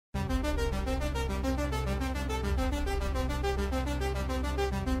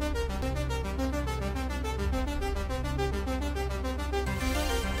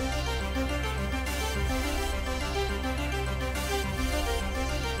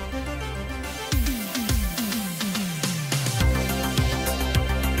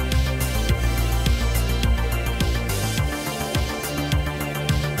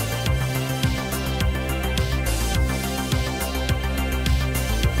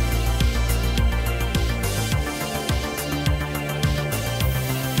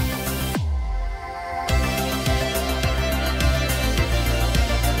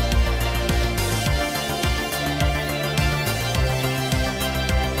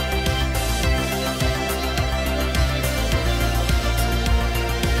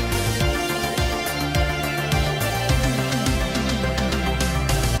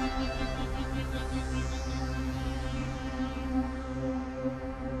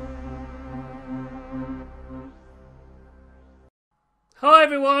Hi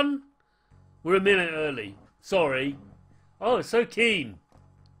everyone! We're a minute early. Sorry. Oh, so keen.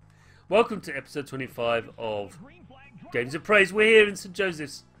 Welcome to episode 25 of Games of Praise. We're here in St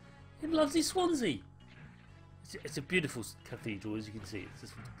Joseph's in lovely Swansea. It's a beautiful cathedral, as you can see.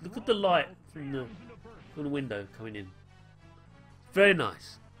 Look at the light from the window coming in. Very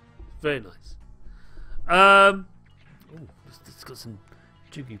nice. Very nice. Oh, it's got some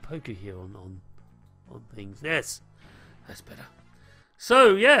jiggy pokey here on things. Yes, that's better.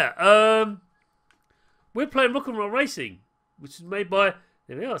 So yeah, we're playing Rock and Roll Racing, which is made by,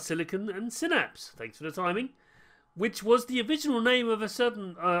 there we are, Silicon and Synapse. Thanks for the timing. Which was the original name of a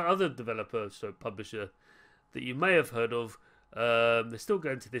certain other developer, so publisher, that you may have heard of. They're still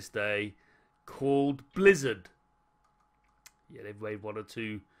going to this day, called Blizzard. Yeah, they've made one or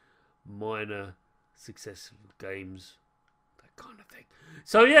two minor successful games, that kind of thing.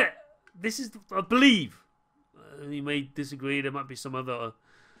 So yeah, this is, I believe, you may disagree, there might be some other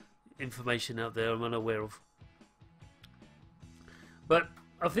information out there I'm unaware of, but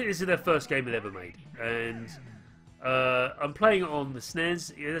I think this is their first game they've ever made, and I'm playing it on the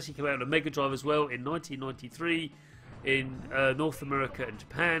SNES. It actually came out on a Mega Drive as well in 1993 in North America and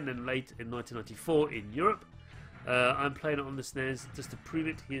Japan, and late in 1994 in Europe. I'm playing it on the SNES just to prove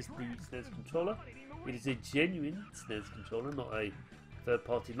it. Here's the SNES controller. It is a genuine SNES controller, not a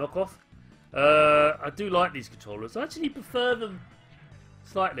third-party knockoff. I do like these controllers. I actually prefer them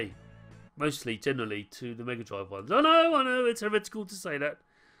slightly, mostly, generally, to the Mega Drive ones. I know, it's heretical to say that,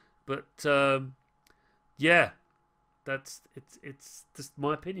 but yeah, it's just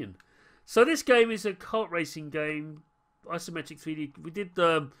my opinion. So this game is a kart racing game, isometric 3D. We did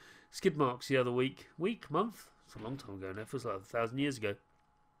skid marks the other month. It's a long time ago now. It feels like 1,000 years ago.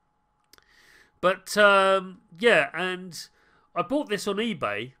 But yeah, and I bought this on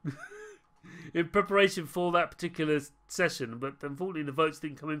eBay in preparation for that particular session, but unfortunately the votes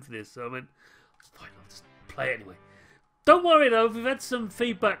didn't come in for this, so I went, fine, I'll just play it anyway. Don't worry though, we've had some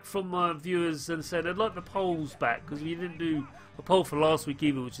feedback from my viewers and said they'd like the polls back, because we didn't do a poll for last week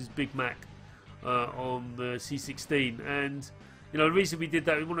either, which is Big Mac on the C16, and you know, the reason we did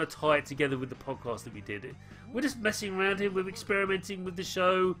that, we want to tie it together with the podcast that we did. We're just messing around here, we're experimenting with the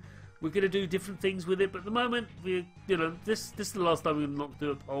show, we're going to do different things with it, but at the moment, this is the last time we're not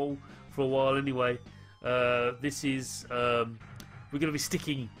do a poll for a while anyway. This is, we're going to be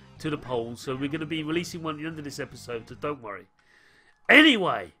sticking to the polls, so we're going to be releasing one at the end of this episode, so don't worry.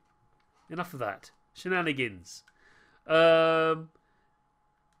 Anyway, enough of that. Shenanigans. Let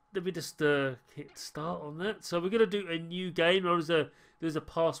me just hit start on that. So we're going to do a new game. There's a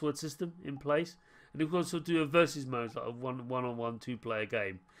password system in place, and we can also do a versus mode, like a one-on-one two-player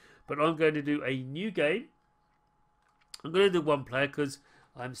game. But I'm going to do a new game. I'm going to do one player because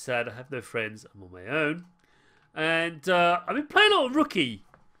I'm sad I have no friends. I'm on my own, and I've been playing a lot of Rookie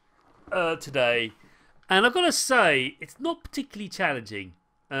today, and I've got to say it's not particularly challenging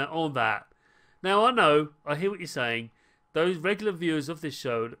on that. Now I hear what you're saying. Those regular viewers of this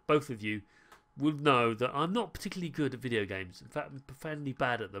show, both of you, would know that I'm not particularly good at video games. In fact, I'm profoundly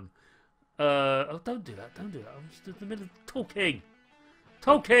bad at them. Oh, don't do that. I'm just in the middle of talking.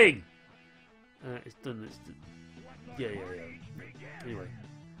 It's done. Yeah. Anyway,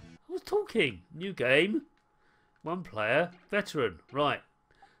 I was talking. New game. One player. Veteran. Right.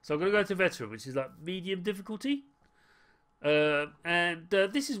 So I'm going to go to Veteran, which is like medium difficulty. And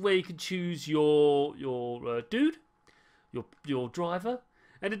this is where you can choose your dude. Your driver,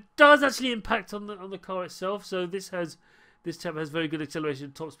 and it does actually impact on the car itself. So this chap has very good acceleration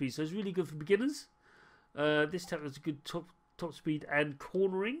and top speed, so it's really good for beginners. This chap has a good top speed and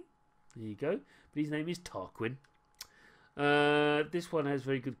cornering. There you go. But his name is Tarquin. This one has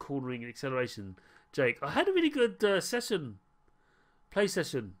very good cornering and acceleration. Jake, I had a really good play session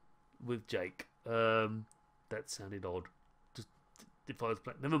with Jake. That sounded odd. Just if I was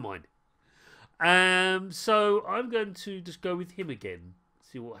playing, never mind. So I'm going to just go with him again,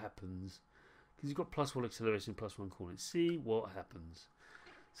 see what happens, because he's got +1 acceleration, +1 corner. See what happens.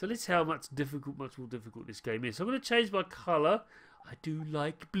 So let's see how much more difficult this game is. So I'm going to change my colour. I do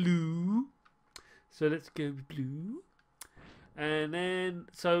like blue, so let's go with blue. And then,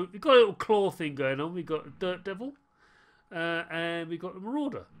 so we've got a little claw thing going on. We've got a Dirt Devil, and we've got a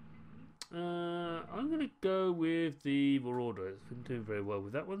Marauder. I'm going to go with the Marauder. It's been doing very well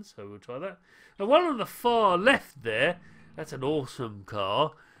with that one, so we'll try that. Now, one on the far left there, that's an awesome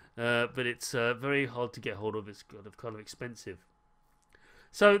car, but it's very hard to get hold of. It's kind of expensive.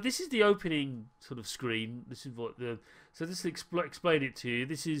 So this is the opening sort of screen. This is what so this will explain it to you.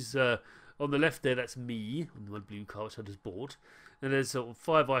 This is on the left there. That's me on my blue car, which I just bought. And there's sort of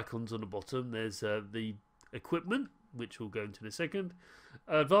 5 icons on the bottom. There's the equipment, which we'll go into in a second.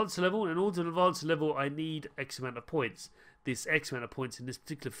 Advanced level. In order to advance a level, I need X amount of points. This X amount of points in this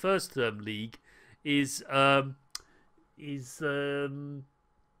particular first league is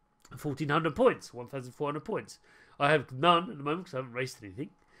 1,400 points, 1,400 points. I have none at the moment because I haven't raced anything.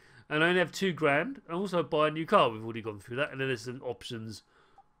 And I only have $2,000. I also buy a new car. We've already gone through that. And then there's some options,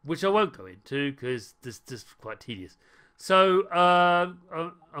 which I won't go into because this is quite tedious. So, I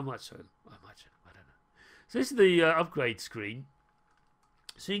might show them. I don't know. So this is the upgrade screen.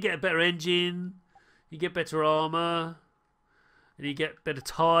 So you get a better engine, you get better armour, and you get better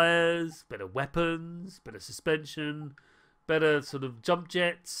tyres, better weapons, better suspension, better sort of jump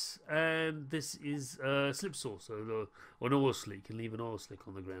jets, and this is a slip source, or an oil slick. You can leave an oil slick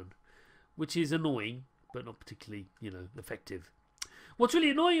on the ground, which is annoying, but not particularly, effective. What's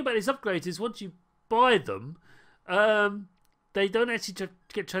really annoying about these upgrades is once you buy them, they don't actually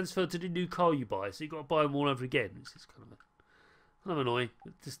get transferred to the new car you buy, so you've got to buy them all over again, which is kind of annoying.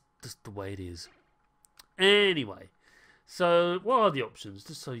 Just the way it is. Anyway, so what are the options?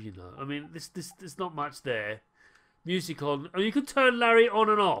 Just so you know, I mean, there's not much there. Music on. Oh, you can turn Larry on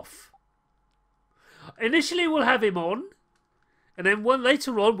and off. Initially, we'll have him on, and then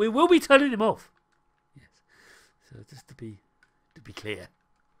later on, we will be turning him off. Yes. So just to be clear,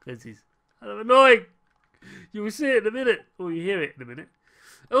 because he's kind of annoying. You will see it in a minute, or you hear it in a minute.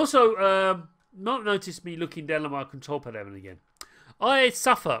 Also, not notice me looking down on my control pad ever and again. I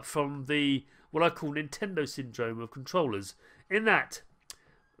suffer from what I call Nintendo syndrome of controllers, in that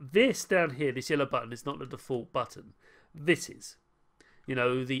this down here, this yellow button, is not the default button. This is,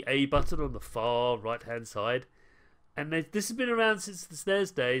 the A button on the far right-hand side. And this has been around since the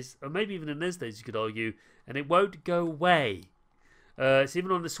SNES days, or maybe even the NES days, you could argue, and it won't go away. It's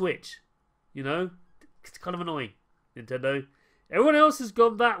even on the Switch, It's kind of annoying, Nintendo. Everyone else has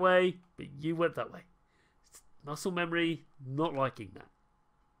gone that way, but you went that way. Muscle memory, not liking that.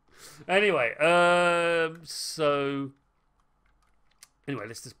 Anyway, let's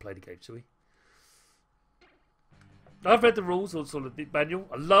just play the game, shall we? I've read the rules, also the manual.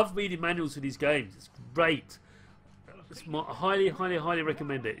 I love reading manuals for these games. It's great. I highly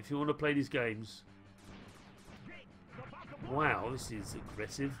recommend it if you want to play these games. Wow, this is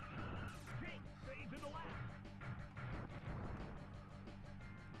aggressive.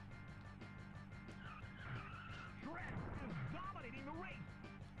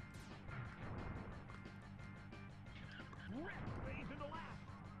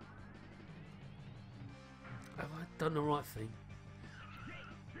 Have I done the right thing?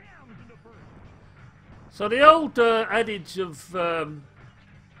 So the old adage of I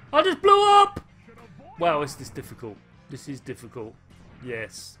just blew up! Wow, is this difficult? This is difficult.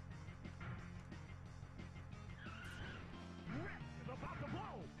 Yes.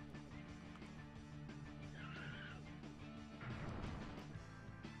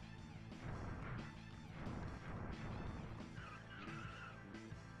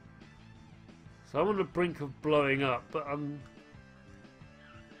 So I'm on the brink of blowing up, but I'm...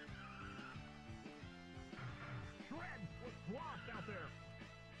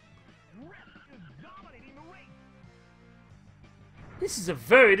 This is a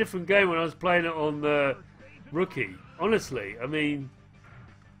very different game when I was playing it on the Rookie. Honestly, I mean...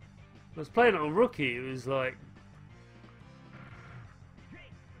 I was playing it on Rookie, it was like...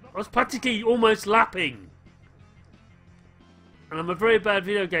 I was practically almost lapping. And I'm a very bad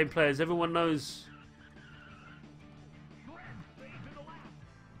video game player, as everyone knows.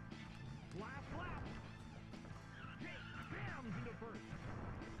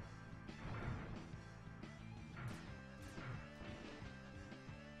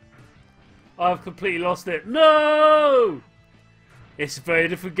 I've completely lost it. No! It's a very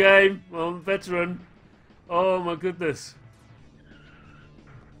different game. I'm a veteran. Oh my goodness.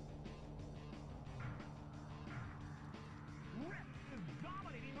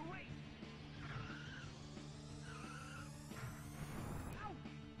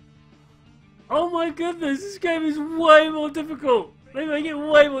 Oh my goodness, this game is way more difficult. They make it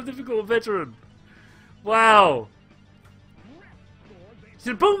way more difficult for veteran. Wow.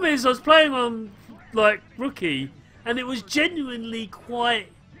 So the problem is I was playing on like Rookie and it was genuinely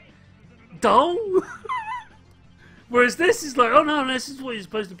quite dull. Whereas this is like, oh no, this is what you're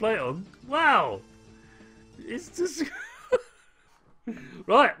supposed to play it on. Wow. It's just...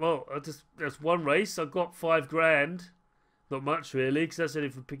 Right, well, that's one race. I got $5,000. Not much really, because that's only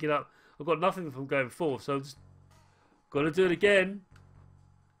for picking up. I've got nothing from going forth, so I've just got to do it again.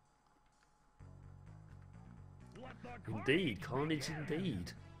 Indeed, carnage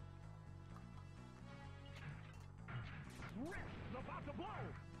indeed.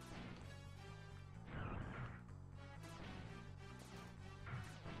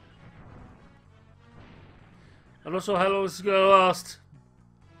 I'm not sure how long this is going to last.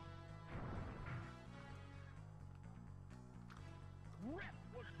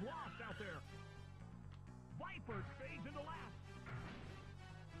 What's lost out there? Viper fades into last.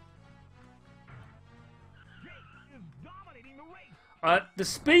 Jake is dominating the race. The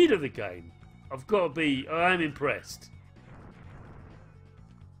speed of the game, I've got to be. I am impressed.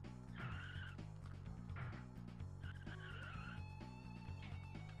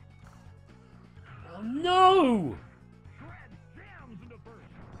 Oh no! Shred jams into first.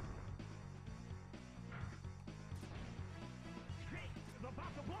 Jake is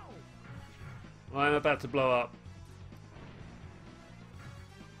about to blow. I'm about to blow up.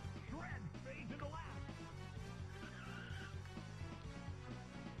 Shred fades into last.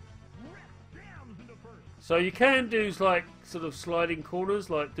 Rip jams into first. So you can do like sort of sliding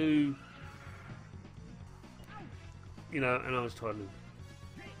corners, like do, you know. And I was trying to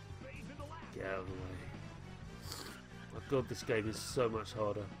Jake fades into last. get out of the way. My God, this game is so much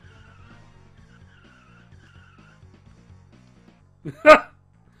harder.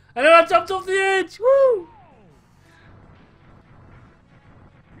 And then I jumped off the edge! Woo!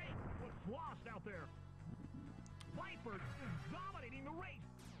 Jake, what's lost out there? Viper is dominating the race.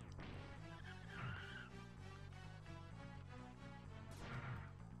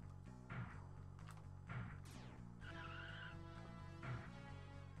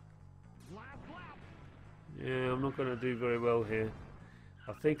 Last lap. Yeah, I'm not going to do very well here.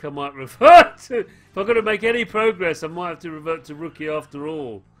 I think I might revert to... If I'm going to make any progress, I might have to revert to rookie after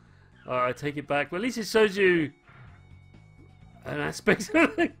all. I take it back. But at least it shows you an aspect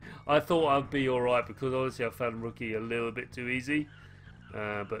of it. I thought I'd be alright because obviously I found rookie a little bit too easy.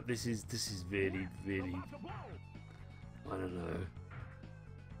 But this is really, really... I don't know.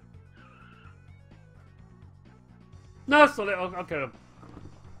 No, it's not it. I'll carry on.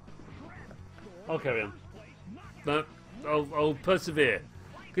 I'll carry on. No, I'll persevere.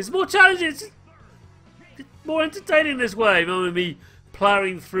 It's more challenging. It's more entertaining this way. Rather than me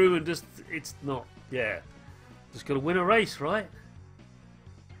ploughing through and just... It's not... Yeah. Just got to win a race, right?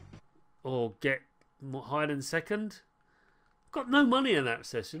 Or get more higher than second. Got no money in that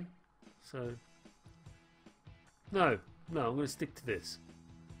session. So... No, I'm going to stick to this.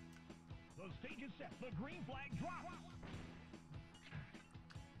 The stage is set. The green flag drops.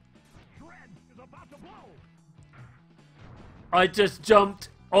 Shred is about to blow. I just jumped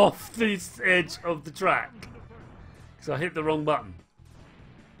off this edge of the track. Because I hit the wrong button.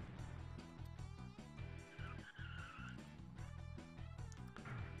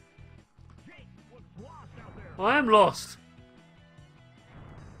 Jake, what's lost out there? I am lost.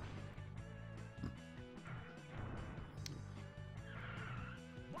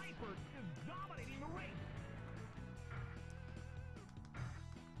 Viper is dominating the race.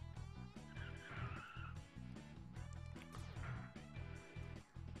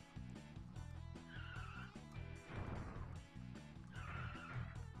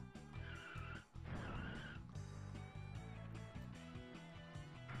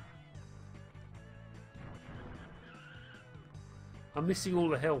 I'm missing all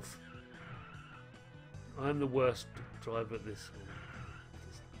the health. I'm the worst driver at this.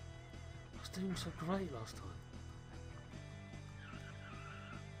 I was doing so great last time.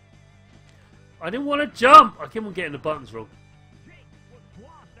 I didn't want to jump. I keep on getting the buttons wrong. Jake, what's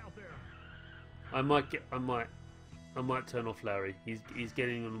lost out there? I might turn off Larry. He's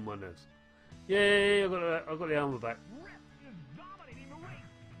getting on my nerves. Yay! I got the armor back. Rip is dominating the race.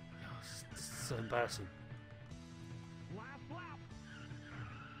 Oh, this is so embarrassing. Last lap.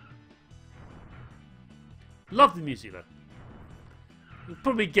 Love the music though. You'll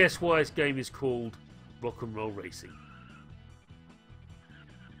probably guess why this game is called Rock and Roll Racing.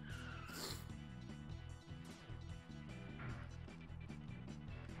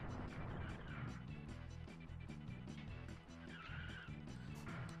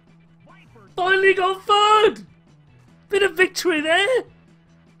 Viper Finally got third! Bit of victory there!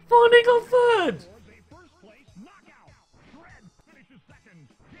 Finally got third! scores a first place knockout. Shred finishes second.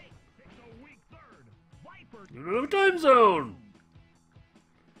 Jake takes a weak third. Viper Another time zone!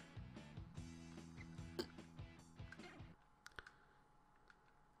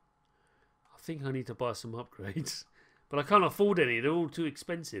 I think I need to buy some upgrades. But I can't afford any, they're all too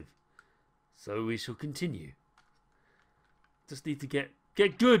expensive. So we shall continue. Just need to get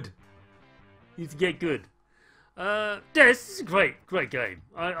good. Need to get good. Yeah, this is a great game.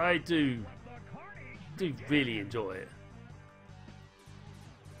 I do really enjoy it.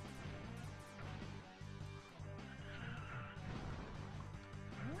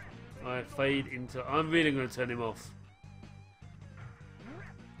 I fade into... I'm really going to turn him off. Rip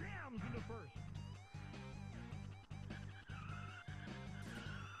jams into first.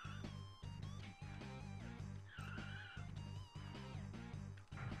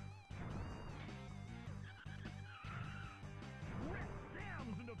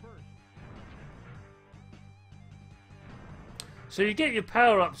 So you get your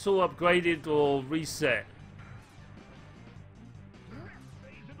power-ups all upgraded or reset.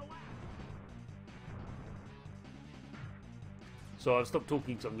 So I've stopped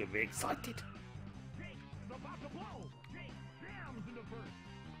talking because I'm getting very excited.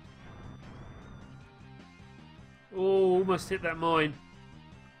 Oh, almost hit that mine.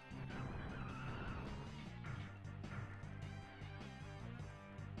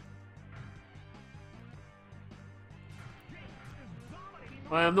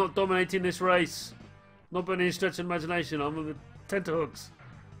 I am not dominating this race. Not by any stretch of imagination. I'm on the tenterhooks.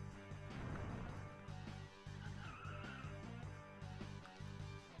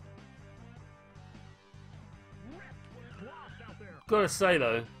 Gotta say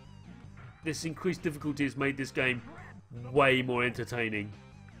though, this increased difficulty has made this game way more entertaining.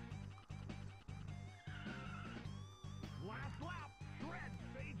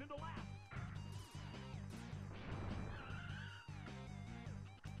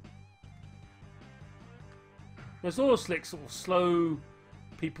 There's all slick sort of slow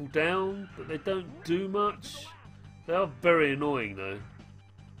people down, but they don't do much. They are very annoying though.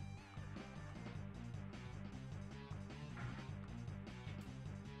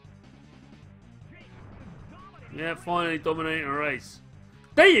 Yeah, finally dominating a race.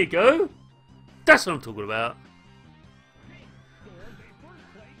 There you go! That's what I'm talking about.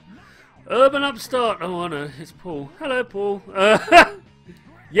 Urban upstart. Oh, I know. It's Paul. Hello, Paul.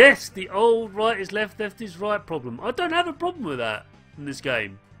 Yes, the old right is left, left is right problem. I don't have a problem with that in this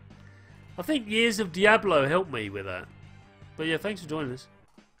game. I think years of Diablo helped me with that. But yeah, thanks for joining us.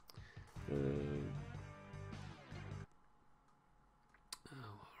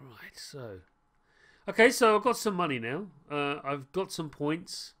 Alright, so... Okay, so I've got some money now. I've got some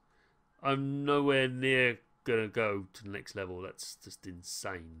points. I'm nowhere near gonna go to the next level. That's just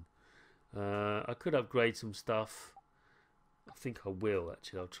insane. I could upgrade some stuff. I think I will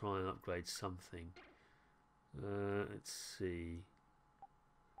actually. I'll try and upgrade something. Let's see.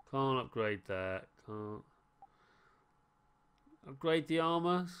 Can't upgrade that. Can't upgrade the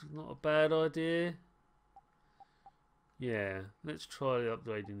armor. Not a bad idea. Yeah, let's try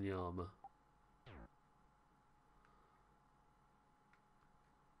upgrading the armor.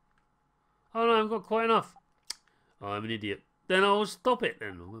 Oh no, I've got quite enough. Oh, I'm an idiot. Then I'll stop it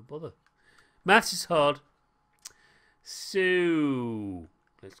then. I won't bother. Maths is hard. So,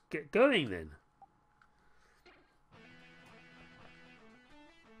 let's get going then.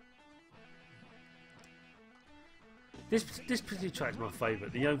 This particular track is my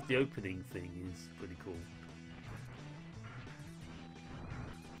favourite. The opening thing is pretty cool.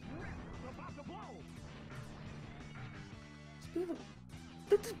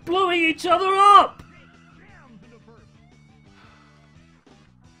 They're just blowing each other up!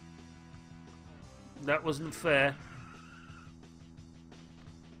 That wasn't fair.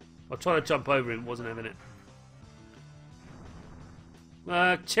 I tried to jump over him, wasn't having it.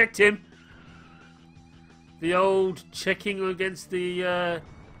 Checked him. The old checking against the...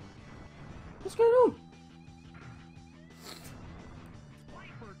 What's going on?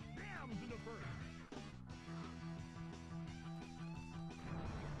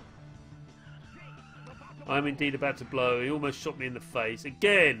 I'm indeed about to blow. He almost shot me in the face.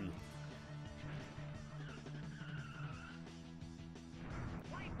 Again!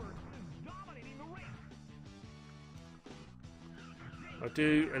 I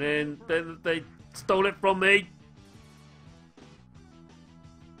do, and then they stole it from me.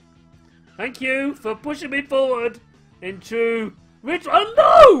 Thank you for pushing me forward into rich. Oh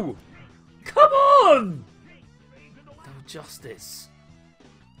no! Come on! No justice.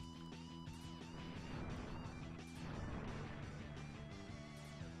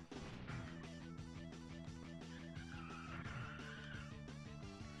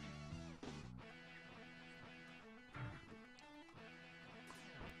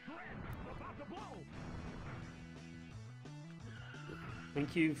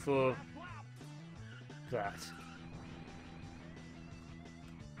 Thank you for that.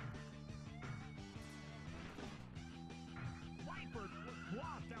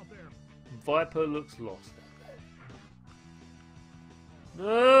 Viper looks lost out there.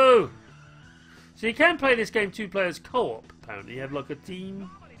 No! So you can play this game 2 players co-op, apparently. You have like a team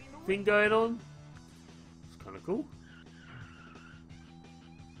thing going on. It's kind of cool.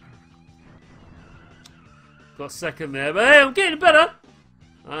 Got second there, but hey, I'm getting better!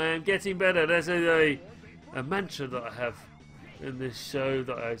 I am getting better. There's a mantra that I have in this show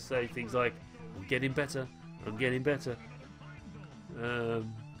that I say things like, I'm getting better, I'm getting better.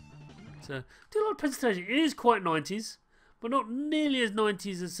 So, do a lot of presentation. It is quite 90s, but not nearly as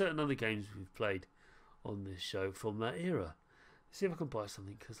 90s as certain other games we've played on this show from that era. See if I can buy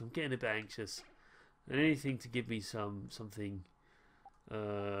something because I'm getting a bit anxious. And anything to give me something.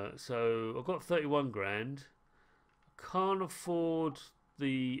 So I've got 31 grand. Can't afford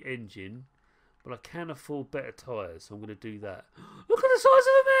the engine, but I can afford better tyres. So I'm going to do that. Look at the size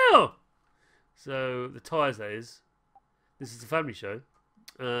of them now. So the tyres, that is. This is a family show.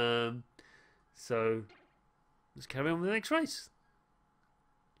 So let's carry on with the next race.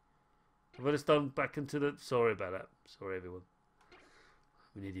 I've just done back into the... Sorry about that. Sorry, everyone.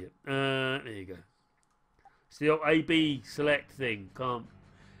 I'm an idiot. There you go. It's the old A-B select thing. Can't...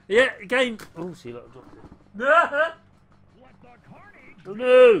 Yeah, game... Oh, see, look, I dropped it. Oh,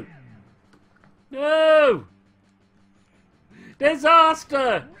 no! No!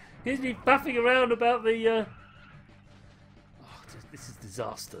 Disaster! Here's me faffing around about the... Oh, this is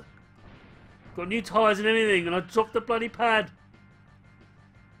disaster. Got new tyres and everything, and I dropped the bloody pad.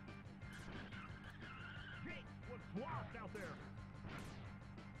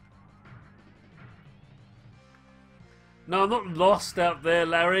 No, I'm not lost out there,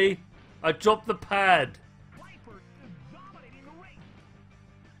 Larry. I dropped the pad.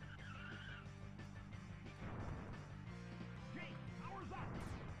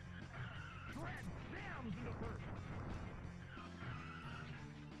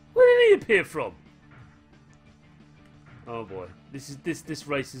 Where did he appear from? Oh boy, this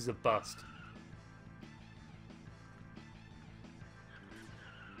race is a bust.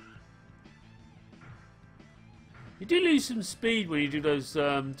 You do lose some speed when you do those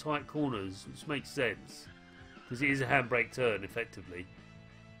tight corners, which makes sense. Because it is a handbrake turn, effectively.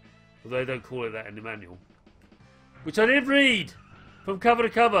 Although they don't call it that in the manual. Which I did read! From cover to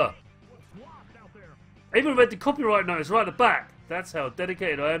cover. I even read the copyright notice right at the back. That's how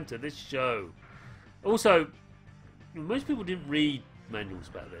dedicated I am to this show. Also, most people didn't read manuals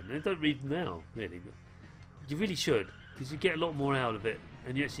back then. They don't read them now, really. But you really should. Because you get a lot more out of it.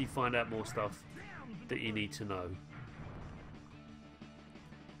 And you actually find out more stuff that you need to know.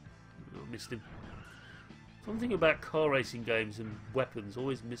 I missed him. Something about car racing games and weapons.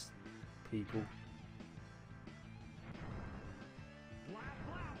 Always miss people.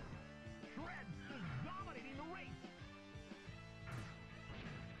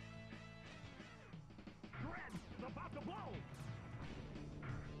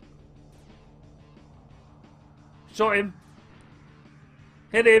 Shot him.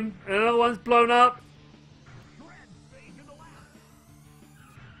 Hit him. And another one's blown up.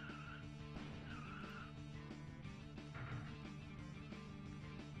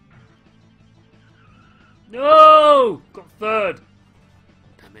 No! Got third.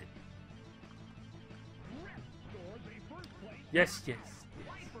 Damn it. Yes, yes,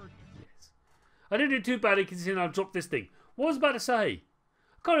 yes, yes. I didn't do too badly considering I dropped this thing. What was I about to say?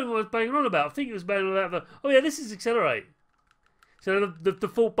 I can't remember what I was banging on about. I think it was banging on about the... Oh yeah, this is accelerate. So the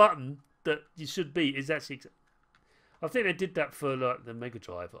default button that you should be is actually... I think they did that for like the Mega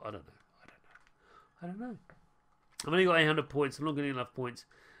Drive. I don't know. I don't know. I've only got 800 points. I'm not getting enough points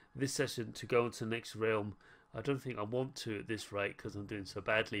this session to go on to the next realm. I don't think I want to at this rate because I'm doing so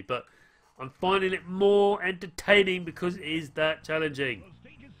badly, but I'm finding it more entertaining because it is that challenging.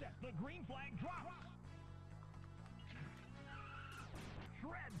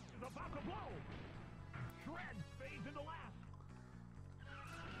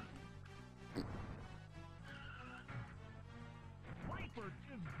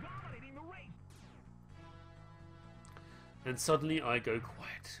 And suddenly I go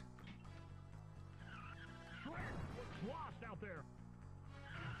quiet.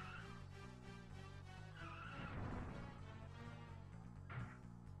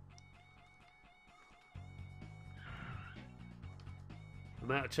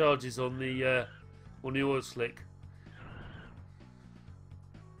 I'm out of charges on the oil slick.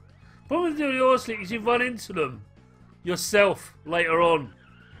 Problem with the oil slick is you run into them yourself later on.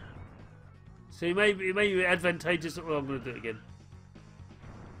 So it may be advantageous. Well, I'm going to do it again.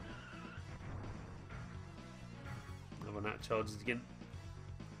 I run out of charges again.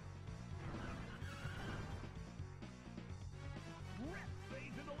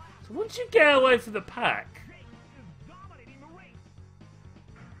 So once you get away from the pack,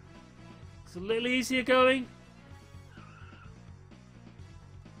 it's a little easier going.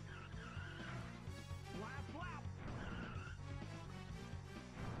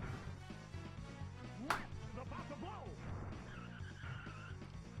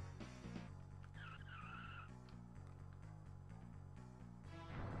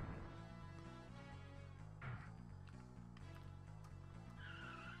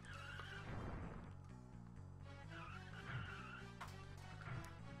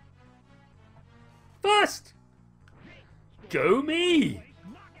 First! Go me!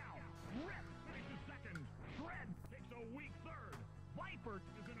 Knockout. Rip finishes second. Shred takes a weak third.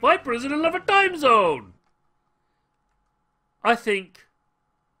 Viper is in another time zone! I think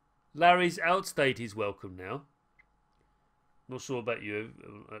Larry's outstayed his welcome now. Not sure about you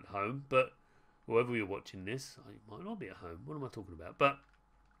at home, but wherever you're watching this, I might not be at home. What am I talking about? But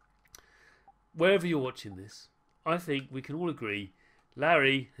wherever you're watching this, I think we can all agree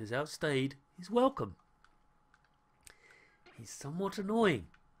Larry has outstayed his welcome. He's somewhat annoying.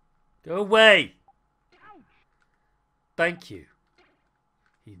 Go away! Thank you.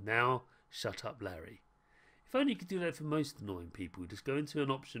 He's now shut up, Larry. If only you could do that for most annoying people. Just go into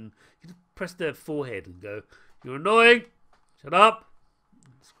an option, you just press their forehead and go, "You're annoying! Shut up!"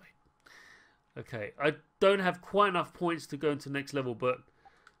 That's great. Okay, I don't have quite enough points to go into the next level, but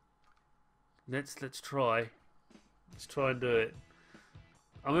let's try. Let's try and do it.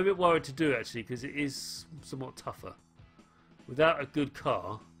 I'm a bit worried to do it actually because it is somewhat tougher. Without a good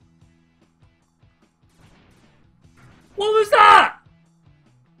car. What was that?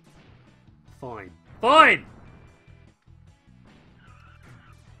 Fine. Fine!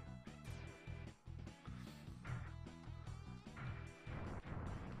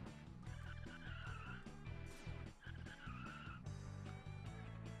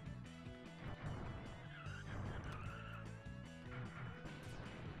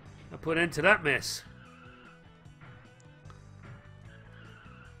 I put an end to that mess.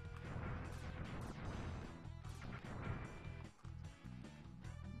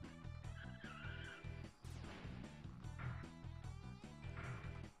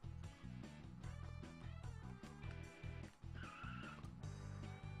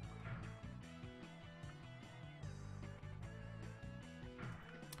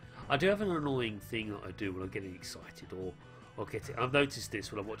 I do have an annoying thing that I do when I'm getting excited or get it. I've noticed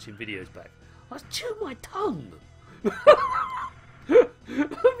this when I'm watching videos back. I chew my tongue. I'm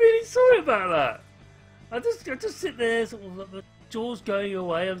really sorry about that. I just sit there, sort of like the jaws going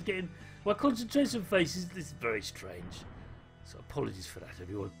away. I'm getting my concentration face is very strange. So apologies for that,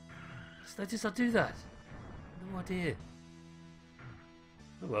 everyone. I do that. No idea.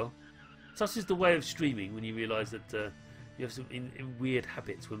 Oh well. Such is the way of streaming when you realise that. You have some in weird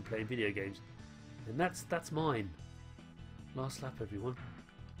habits when playing video games, and that's mine. Last lap, everyone.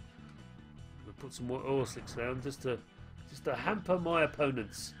 I'll put some more oil slicks around just to hamper my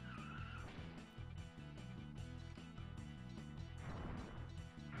opponents.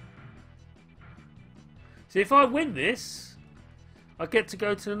 See, if I win this, I get to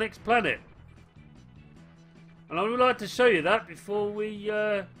go to the next planet, and I would like to show you that before we,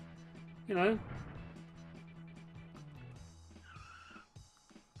 you know.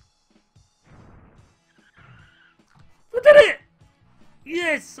 I did it!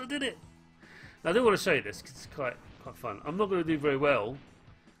 Yes, I did it. Now, I do want to show you this because it's quite fun. I'm not going to do very well.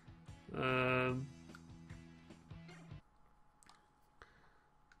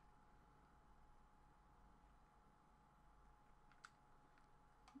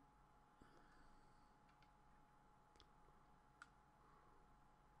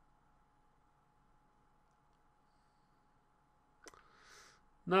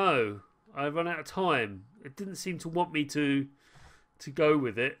 No, I run out of time. It didn't seem to want me to go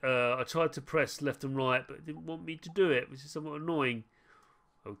with it. I tried to press left and right, but it didn't want me to do it, which is somewhat annoying.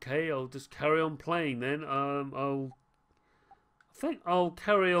 Okay, I'll just carry on playing then. I think I'll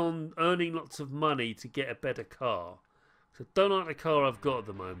carry on earning lots of money to get a better car. So I don't like the car I've got at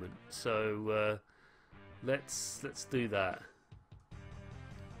the moment. So let's do that.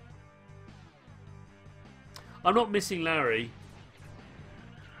 I'm not missing Larry.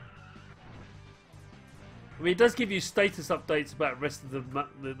 I mean, it does give you status updates about the rest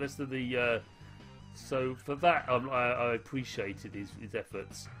of the. So for that, I appreciated his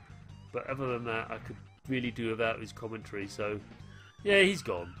efforts, but other than that, I could really do without his commentary. So, yeah, he's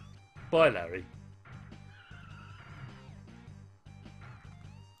gone. Bye, Larry.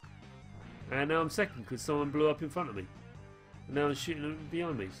 And now I'm second because someone blew up in front of me, and now I'm shooting them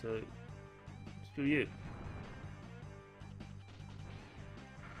behind me. So, screw you.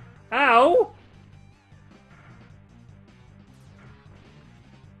 Ow!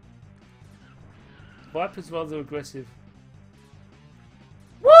 Viper's rather aggressive.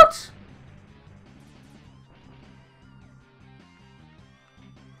 What?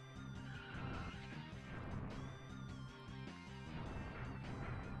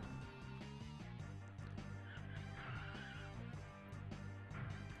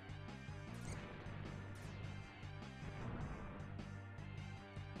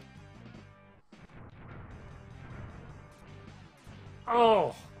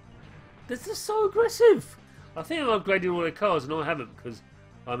 Oh, this is so aggressive. I think I've upgraded all their cars and I haven't because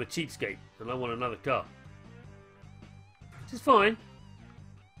I'm a cheapskate and I want another car. Which is fine.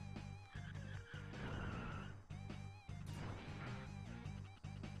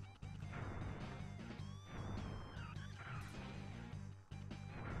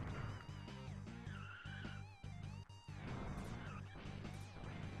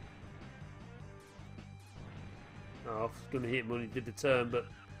 Oh, I was going to hit him when he did the turn, but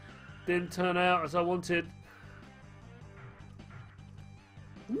didn't turn out as I wanted.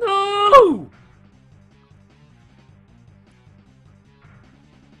 No!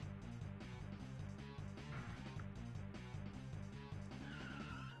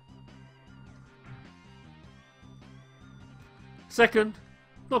 Second.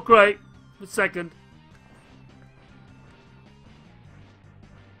 Not great, but second.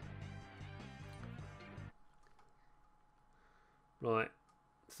 Right.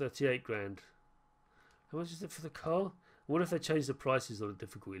 38 grand. How much is it for the car? I wonder if they change the prices on a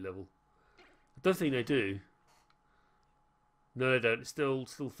difficulty level. I don't think they do. No, they don't. It's still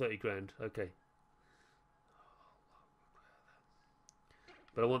 30 grand. Okay.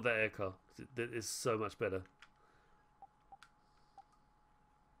 But I want that air car. It's so much better.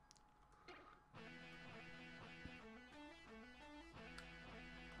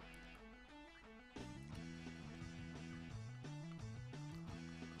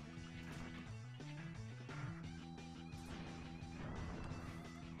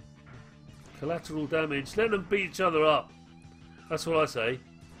 Collateral damage. Let them beat each other up. That's what I say.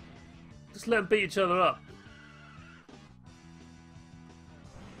 Just let them beat each other up.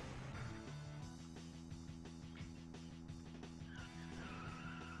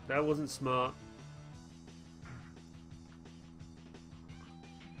 That wasn't smart.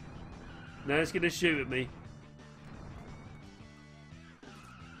 Now it's going to shoot at me.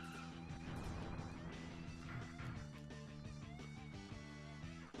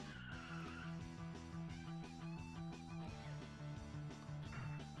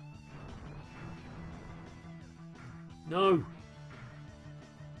 No.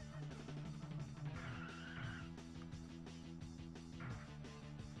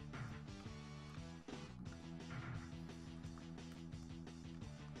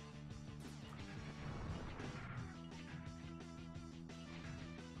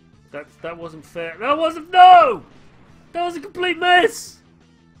 That wasn't fair. That wasn't no. That was a complete mess.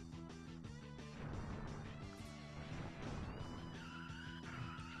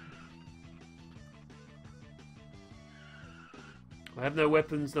 I have no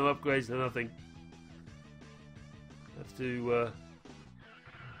weapons, no upgrades, no nothing. I have to.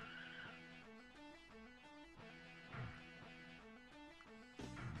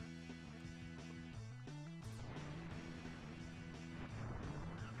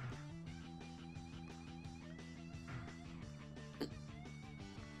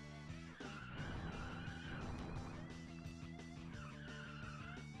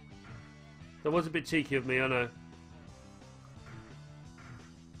 That was a bit cheeky of me, I know.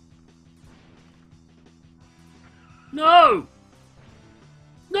 No!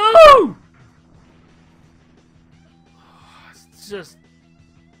 No! It's just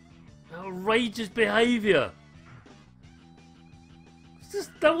outrageous behaviour. It's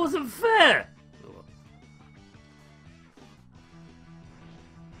just that wasn't fair.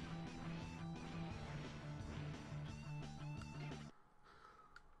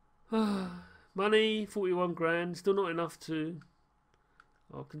 Money, 41 grand, still not enough to.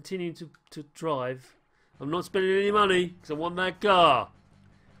 I'll continue to drive. I'm not spending any money because I want that car.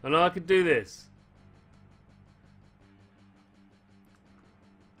 I know I can do this.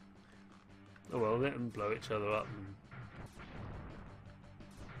 Oh well, let them blow each other up. And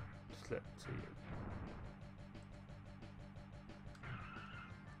just let's see.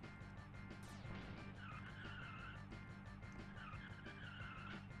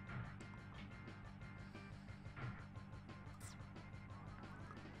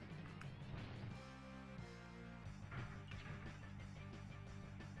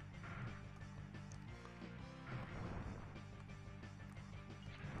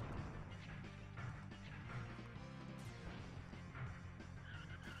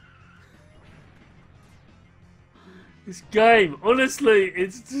 This game, honestly,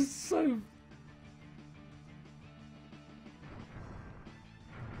 it's just so.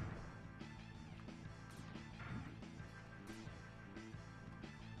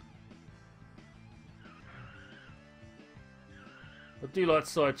 I do like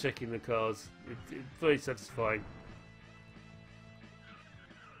side checking the cars. It's very satisfying.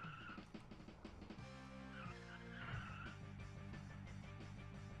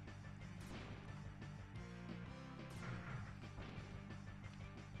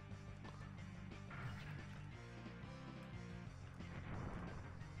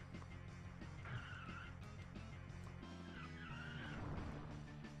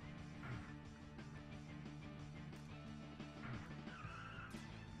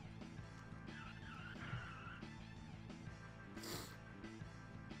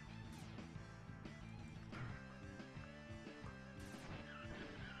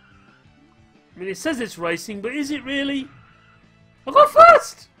 mean, it says it's racing, but is it really? I got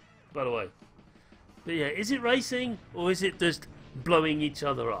first! By the way. But yeah, is it racing, or is it just blowing each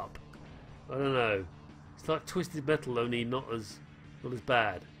other up? I don't know. It's like Twisted Metal, only not as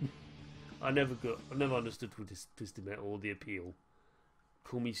bad. I never understood Twisted Metal or the appeal.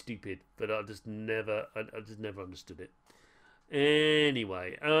 Call me stupid, but I just never understood it.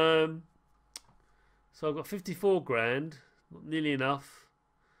 Anyway, so I've got 54 grand, not nearly enough.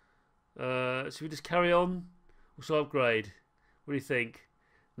 Should we just carry on, or should I upgrade? What do you think?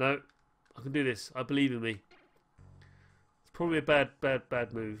 No, I can do this. I believe in me. It's probably a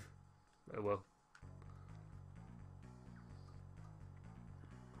bad move. Oh well.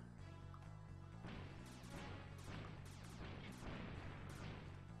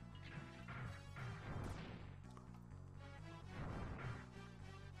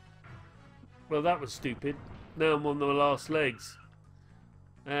 Well, that was stupid. Now I'm on the last legs.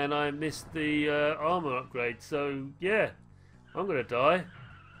 And I missed the armor upgrade. So, yeah. I'm going to die.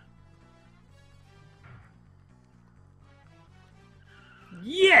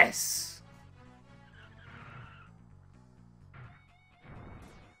 Yes!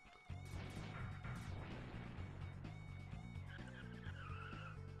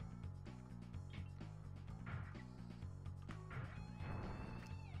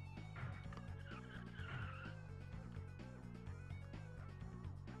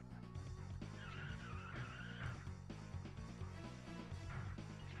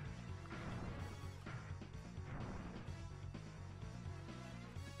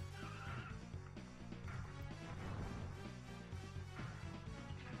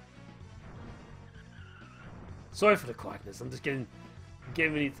 Sorry for the quietness. I'm just getting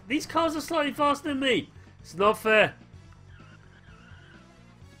these cars are slightly faster than me. It's not fair.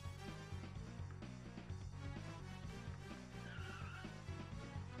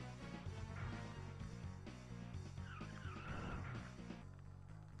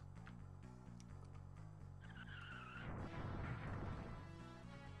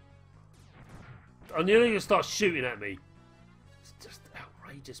 I knew you start shooting at me. It's just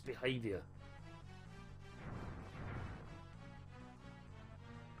outrageous behaviour.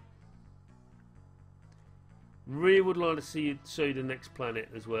 Really would like to show you the next planet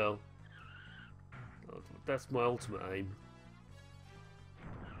as well. That's my ultimate aim.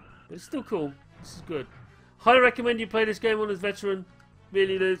 But it's still cool. This is good. Highly recommend you play this game on as veteran.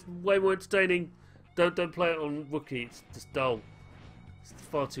 Really, it's way more entertaining. Don't play it on rookie. It's just dull. It's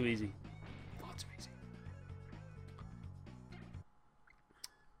far too easy. Far too easy.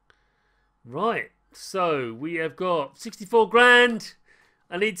 Right. So we have got 64 grand.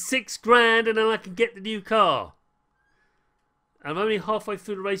 I need 6 grand, and then I can get the new car. I'm only halfway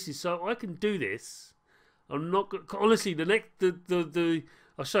through the races, so I can do this. I'm not honestly. The next,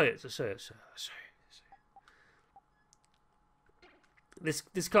 I'll show you. I'll show you.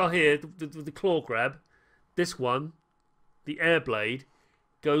 This car here, the claw grab, this one, the air blade,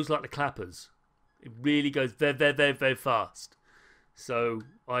 goes like the clappers. It really goes very, very, very, very fast. So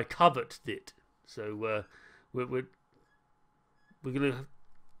I coveted it. So we're gonna.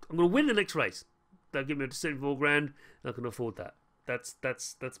 I'm gonna win the next race. They'll give me 74 grand. I can afford that. That's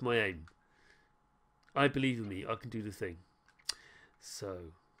my aim. I believe in me. I can do the thing.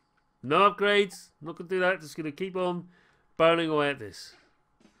 So, no upgrades. I'm not gonna do that. Just gonna keep on barreling away at this.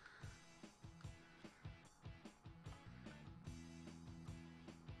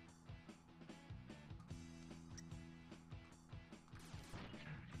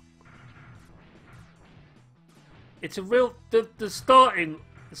 It's a real. The starting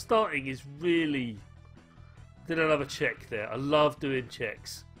is really. Did another check there. I love doing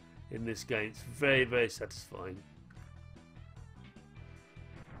checks in this game. It's very, very satisfying.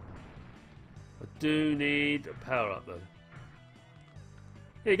 I do need a power up though.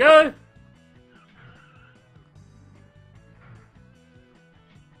 Here you go.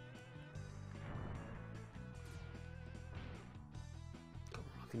 Come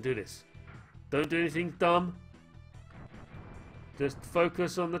on, I can do this. Don't do anything dumb. Just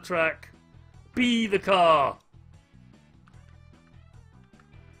focus on the track. Be the car.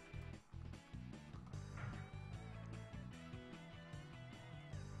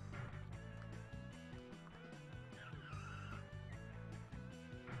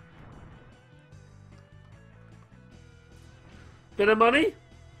 Bit of money.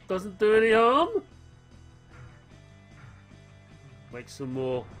 Doesn't do any harm. Make some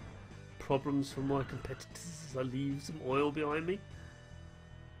more problems for my competitors as I leave some oil behind me.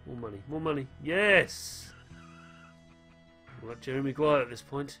 More money, more money. Yes! I'm like Jerry Maguire at this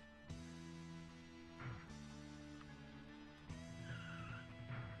point.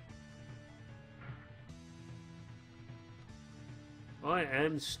 I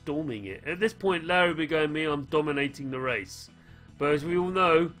am storming it. At this point, Larry will be going, me, I'm dominating the race. But as we all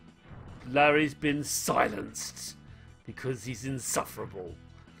know, Larry's been silenced because he's insufferable.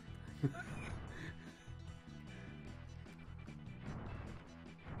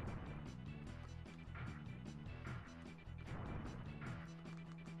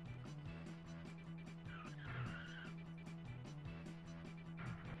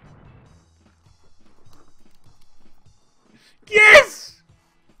 Yes!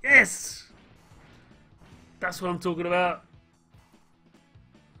 Yes! That's what I'm talking about.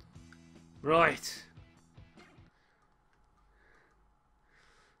 Right.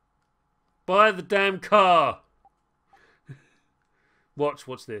 Buy the damn car. Watch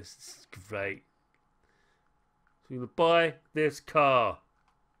this. This is great. So you're gonna buy this car.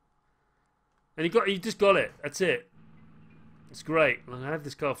 And you just got it. That's it. It's great. I had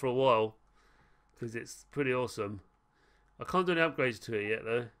this car for a while because it's pretty awesome. I can't do any upgrades to it yet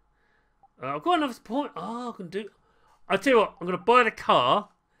though. I've got enough point. Oh, I can do. I'll tell you what. I'm gonna buy the car,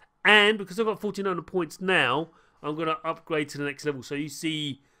 and because I've got 1,400 points now, I'm gonna upgrade to the next level. So you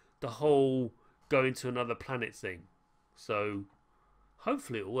see the whole going to another planet thing. So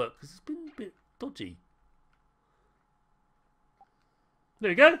hopefully it'll work because it's been a bit dodgy. There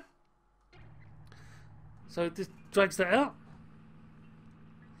we go. So this drags that out.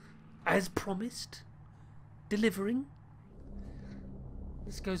 As promised. Delivering.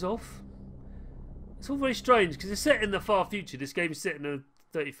 This goes off. It's all very strange because it's set in the far future. This game is set in the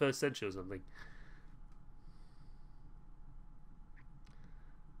 31st century or something.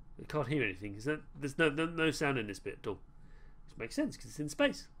 I can't hear anything. There's no sound in this bit at all. Which makes sense because it's in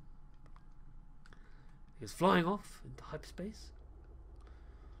space. It's flying off into hyperspace.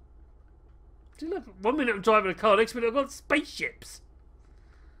 See, look, 1 minute I'm driving a car, next minute I've got spaceships.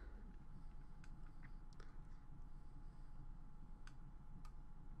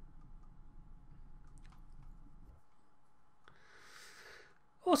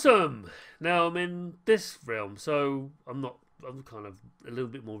 Awesome. Now I'm in this realm, so I'm kind of a little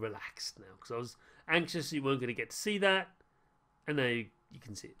bit more relaxed now because I was anxious you weren't going to get to see that, and now you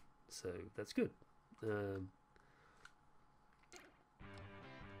can see it, so that's good. So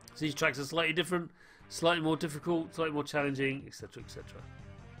these tracks are slightly different, slightly more difficult, slightly more challenging, etc., etc.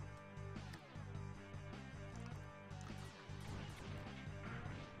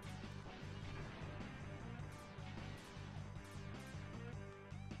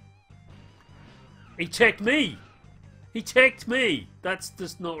 He checked me! He checked me! That's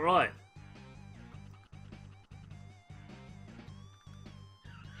just not right.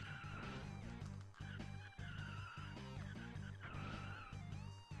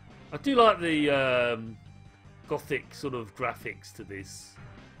 I do like the gothic sort of graphics to these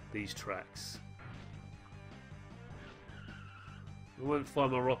tracks. I won't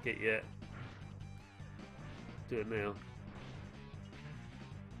find my rocket yet. Do it now.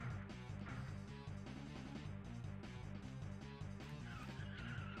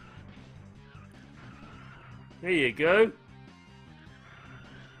 There you go.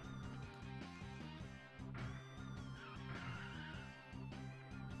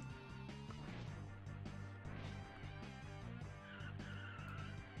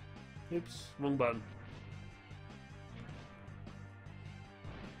 Oops, wrong button.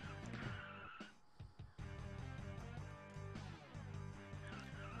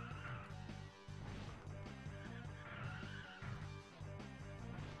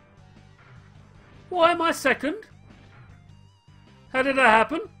 Why am I second? How did that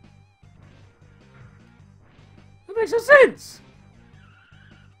happen? That makes no sense.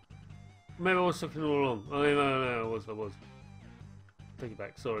 Maybe I was second all along. Oh, no, I was. Take it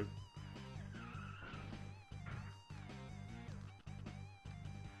back, sorry.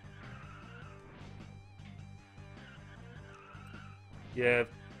 Yeah,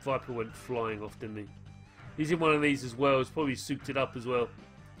 Viper went flying off, didn't he? He's in one of these as well. He's probably souped it up as well.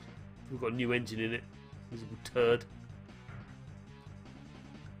 We've got a new engine in it. Miserable turd.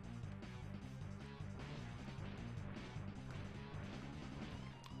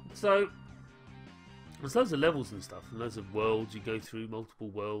 So, there's loads of levels and stuff, and loads of worlds. You go through multiple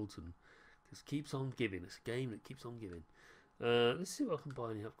worlds, and it just keeps on giving. It's a game that keeps on giving. Let's see if I can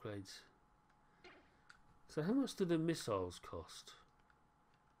buy any upgrades. So, how much do the missiles cost?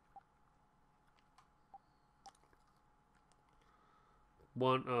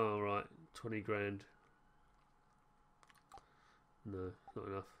 Oh, right, 20 grand. No, not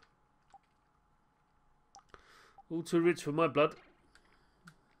enough. All too rich for my blood.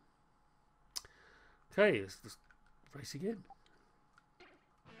 Okay, let's race again.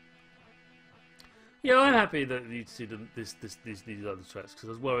 Yeah, I'm happy that you see these other tracks because I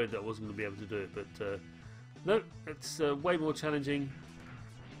was worried that I wasn't going to be able to do it, but no, it's way more challenging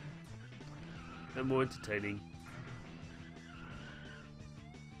and more entertaining.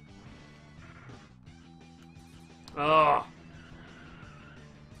 Ah.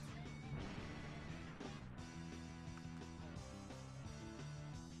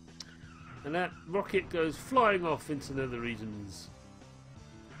 And that rocket goes flying off into nether regions.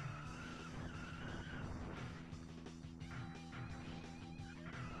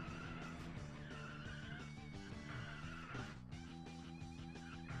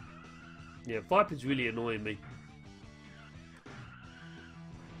 Yeah, Viper's really annoying me.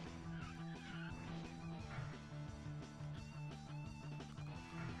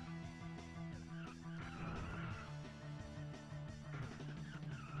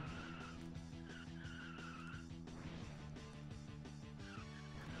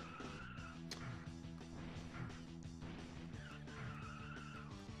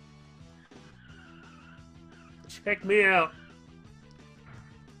 Check me out.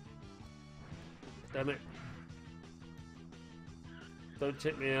 Damn it. Don't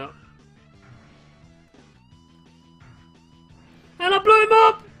check me out. And I blew him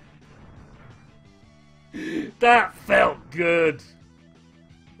up! That felt good.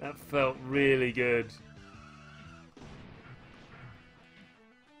 That felt really good.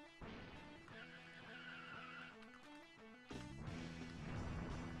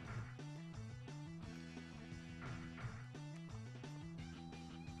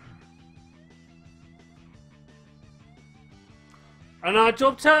 And I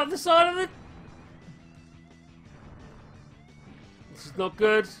jumped out of the side of it. This is not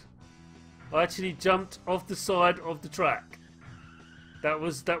good. I actually jumped off the side of the track. That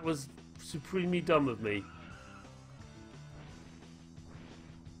was supremely dumb of me.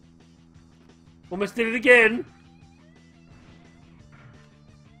 Almost did it again.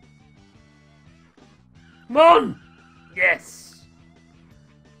 Come on! Yes!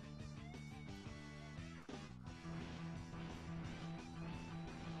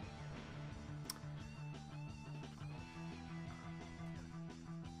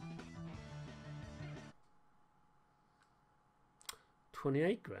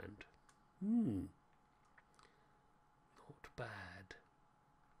 $28 grand. Not bad.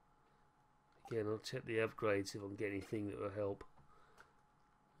 Again, I'll check the upgrades if I can get anything that will help.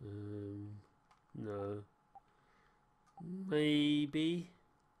 No. Maybe.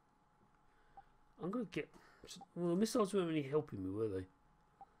 I'm gonna get. Well, the missiles weren't really helping me, were they?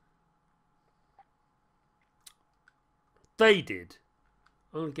 They did.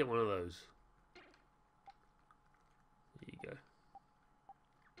 I'm gonna get one of those. There you go.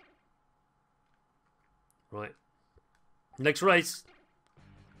 Right. Next race.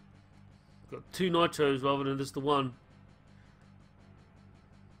 Got 2 nitros rather than just the one.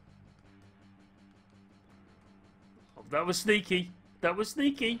 Oh, that was sneaky. That was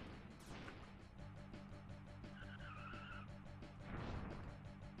sneaky.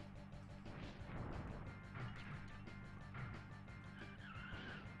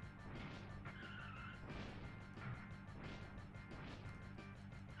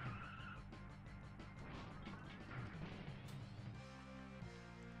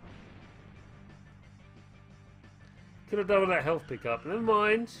 Could have done with that health pickup. Never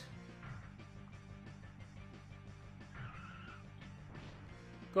mind.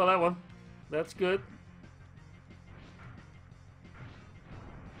 Got that one. That's good.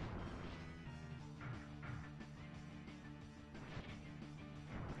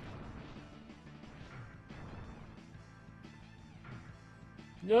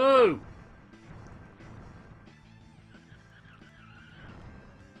 No!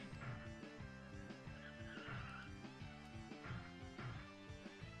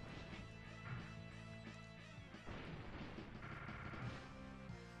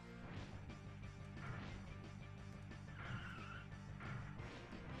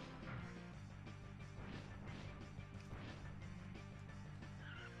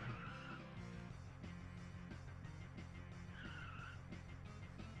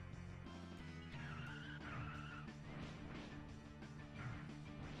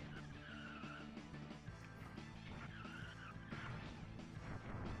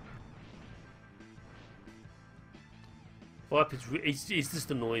 Viper's he's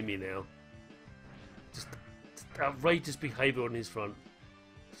just annoying me now. Just outrageous behaviour on his front.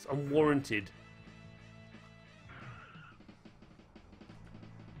 It's unwarranted.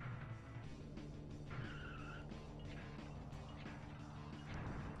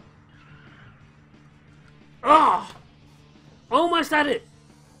 Ah! I almost had it.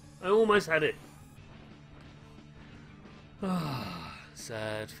 I almost had it. Ah,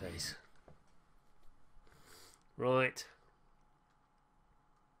 sad face. Right.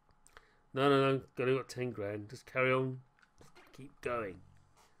 No. Only got 10 grand. Just carry on. Keep going.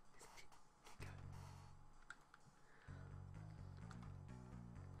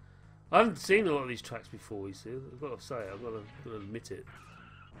 I haven't seen a lot of these tracks before, you see. I've got to say, I've got to admit it.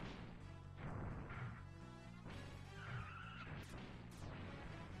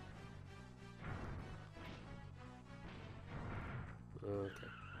 Okay.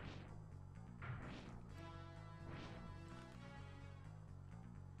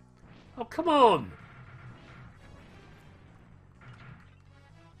 Oh, come on!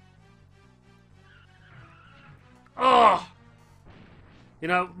 Oh! You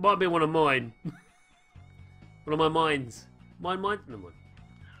know, might be one of mine. One of my mines. Mine, no one.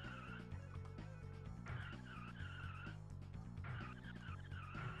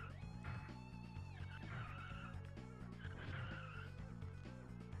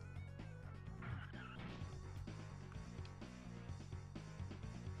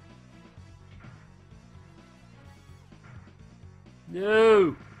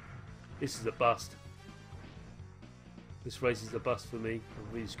 No! This is a bust. This race is a bust for me.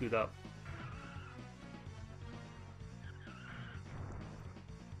 I've really screwed up.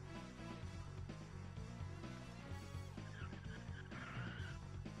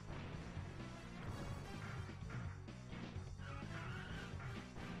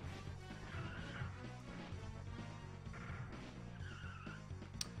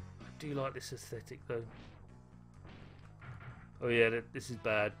 I do like this aesthetic though. Oh yeah, this is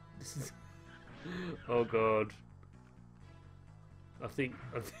bad. This is... Oh god. I think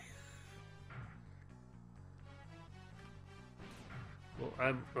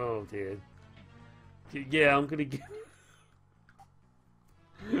well, oh dear. Yeah, I'm gonna get...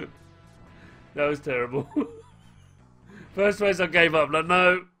 That was terrible. First race I gave up. Like,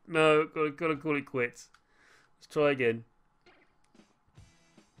 no, gotta call it quits. Let's try again.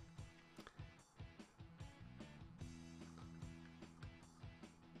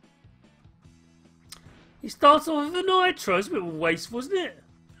 He starts off with the nitro. It's a bit of a waste, wasn't it?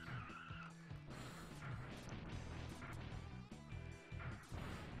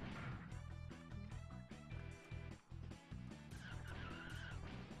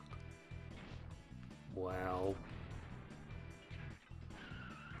 Wow.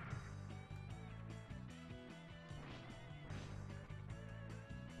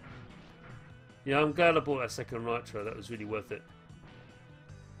 Yeah, I'm glad I bought that second nitro. That was really worth it.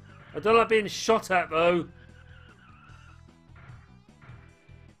 I don't like being shot at though.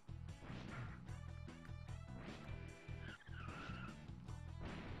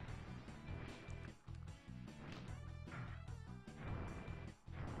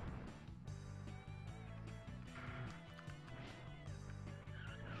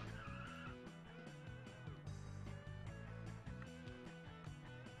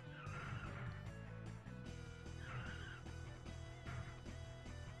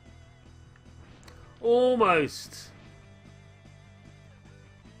 Almost.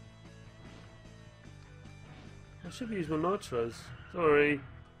 I should be using my nitros. Sorry.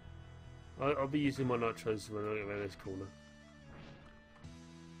 I'll be using my nitros when I get around this corner.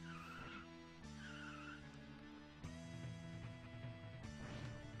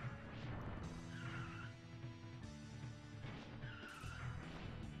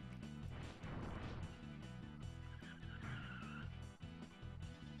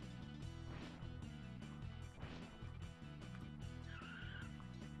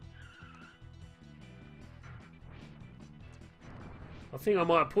 I think I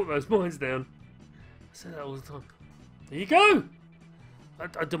might have put those mines down. I say that all the time. There you go!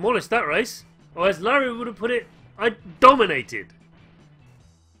 I demolished that race. Or as Larry would have put it, I dominated.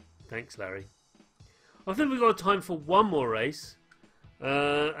 Thanks, Larry. I think we've got time for one more race.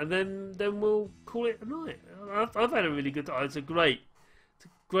 And then we'll call it a night. I've had a really good time. It's a great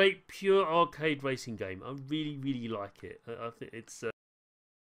pure arcade racing game. I really, really like it. I think it's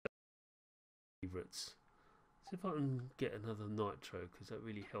favourites. See if I can get another nitro, because that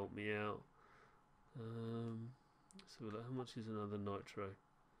really helped me out. So how much is another nitro?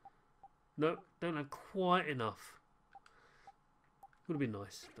 No, don't have quite enough. Would have been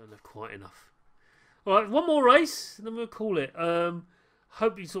nice. Don't have quite enough. Alright, one more race, and then we'll call it.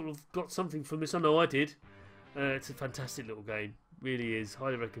 Hope you sort of got something from this. I know I did. It's a fantastic little game. Really is.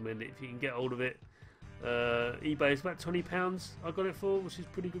 Highly recommend it if you can get hold of it. eBay is about £20 I got it for, which is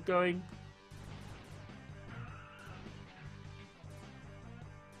pretty good going.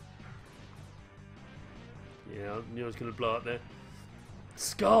 Yeah, I knew I was going to blow up there.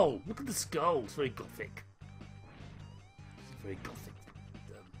 Skull! Look at the skull. It's very gothic. very gothic,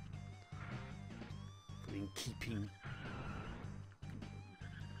 in keeping.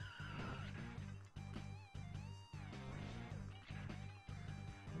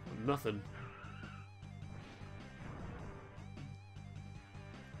 Nothing.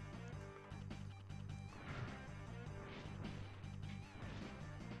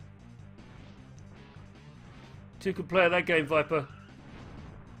 Two could play that game, Viper.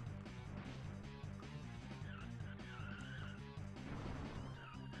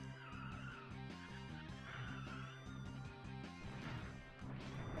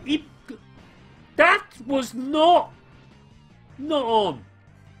 That was not on.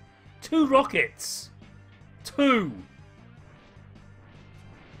 2 rockets. 2.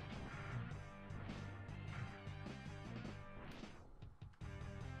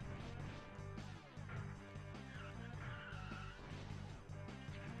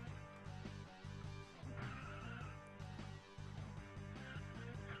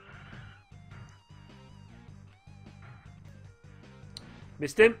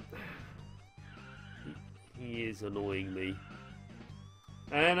 Missed him. He is annoying me.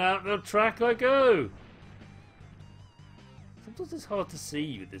 And out the track I go. Sometimes it's hard to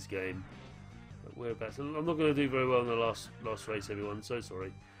see with this game. Like whereabouts. I'm not going to do very well in the last race, everyone. So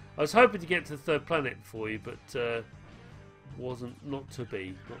sorry. I was hoping to get to the 3rd planet for you, but wasn't. Not to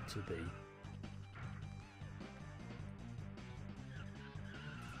be. Not to be.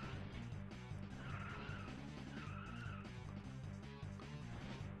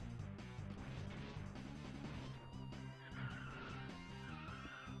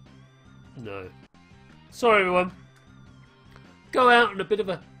 No. Sorry, everyone. Go out in a bit of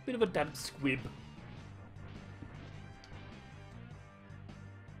a damp squib.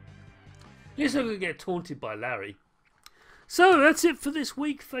 At least I'm going to get taunted by Larry. So that's it for this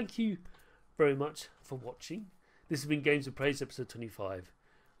week. Thank you very much for watching. This has been Games of Praise episode 25,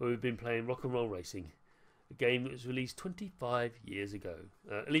 where we've been playing Rock and Roll Racing, a game that was released 25 years ago,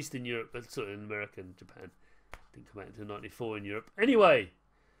 at least in Europe, but sort of in America and Japan. Didn't come out until '94 in Europe. Anyway.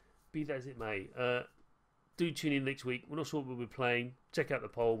 Be that as it may, do tune in next week. We're not sure what we'll be playing. Check out the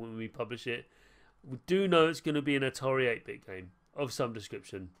poll when we publish it. We do know it's going to be an Atari 8-bit game of some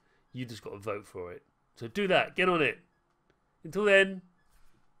description. You just got to vote for it. So do that. Get on it. Until then,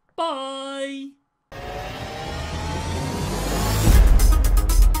 bye.